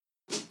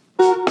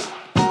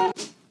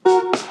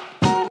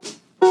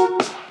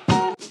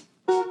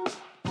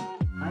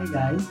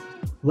guys.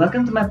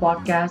 Welcome to my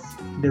podcast,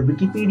 The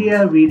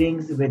Wikipedia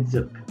Readings with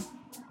Zook.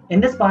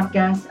 In this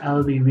podcast,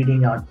 I'll be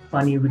reading out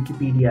funny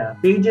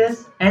Wikipedia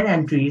pages and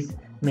entries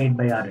made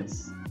by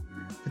others.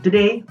 So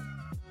today,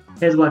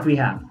 here's what we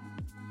have.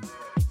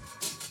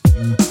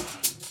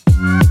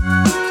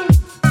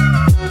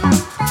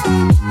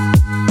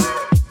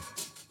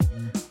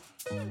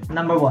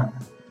 Number 1.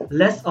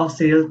 List of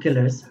serial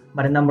killers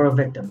by the number of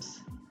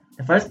victims.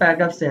 The first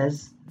paragraph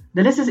says,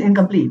 the list is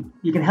incomplete.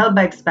 You can help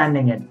by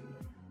expanding it.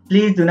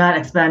 Please do not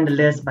expand the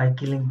list by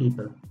killing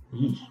people.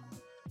 Eesh.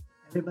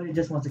 Everybody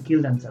just wants to kill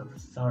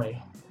themselves.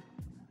 Sorry.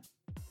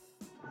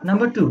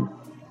 Number 2.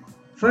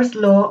 First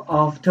law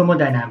of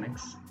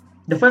thermodynamics.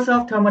 The first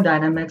law of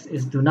thermodynamics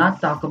is do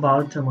not talk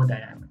about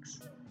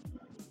thermodynamics.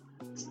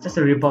 It's just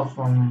a ripoff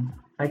from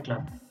Fight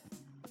Club.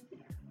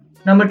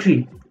 Number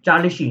 3.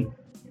 Charlie Sheen.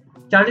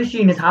 Charlie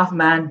Sheen is half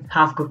man,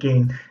 half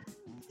cocaine.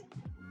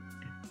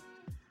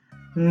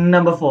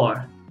 Number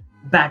 4.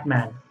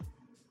 Batman.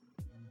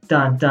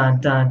 Dun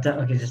dun dun dun.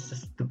 Okay, just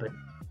stupid.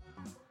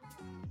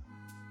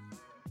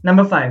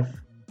 Number 5.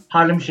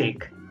 Harlem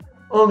Shake.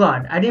 Oh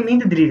god, I didn't mean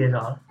to delete it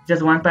all.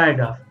 Just one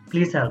paragraph.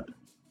 Please help.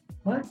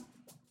 What?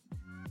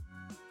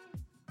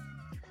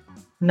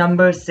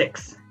 Number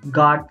 6.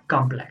 God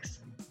Complex.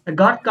 A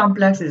God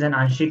complex is an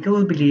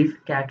unshakable belief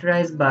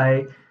characterized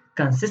by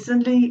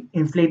consistently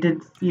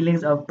inflated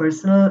feelings of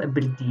personal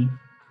ability,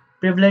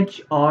 privilege,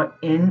 or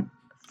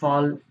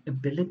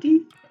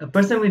infallibility. A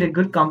person with a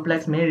good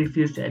complex may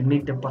refuse to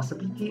admit the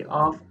possibility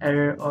of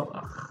error or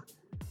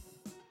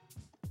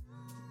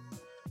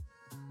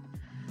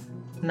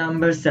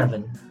Number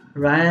 7.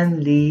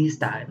 Ryan Lee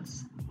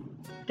Stiles.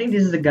 I think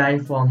this is the guy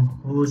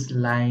from Whose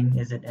Line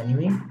Is It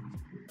Anyway?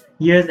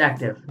 Years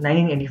active,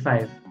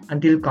 1985,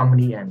 until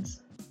comedy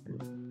ends.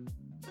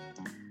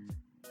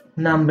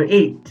 Number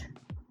 8.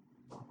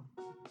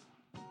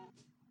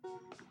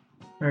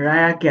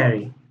 Mariah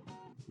Carey.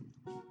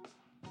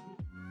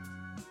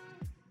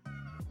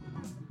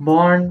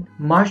 Born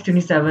March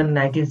 27,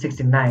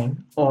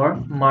 1969 or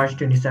March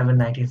 27,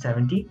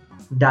 1970.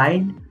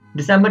 Died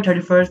December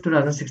 31st,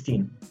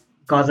 2016.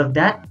 Cause of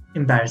death,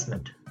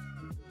 embarrassment.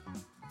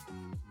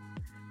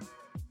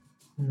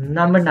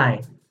 Number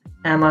 9.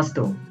 Emma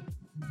Stone.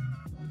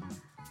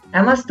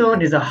 Emma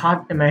Stone is a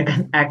hot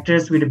American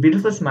actress with a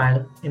beautiful smile.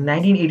 In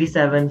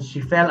 1987,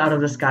 she fell out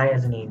of the sky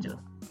as an angel.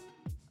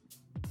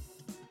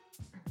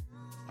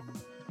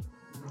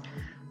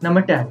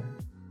 Number 10.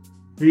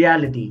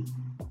 Reality.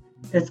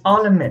 It's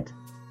all a myth.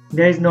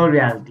 There is no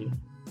reality.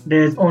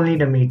 There is only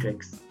the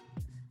matrix.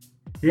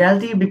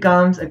 Reality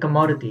becomes a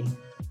commodity.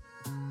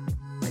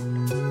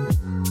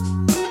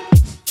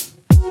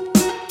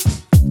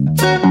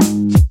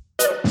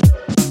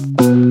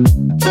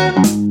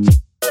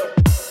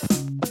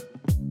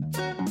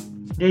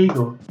 There you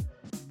go.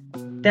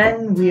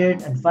 10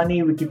 weird and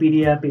funny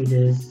Wikipedia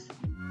pages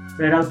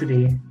read out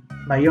today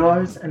by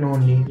yours and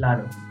only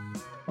Lano.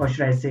 Or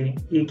should I say,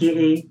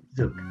 aka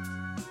Zook.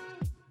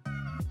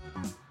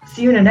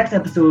 See you in the next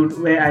episode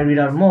where I read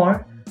out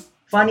more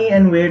funny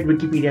and weird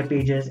Wikipedia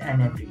pages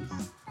and entries.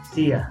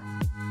 See ya.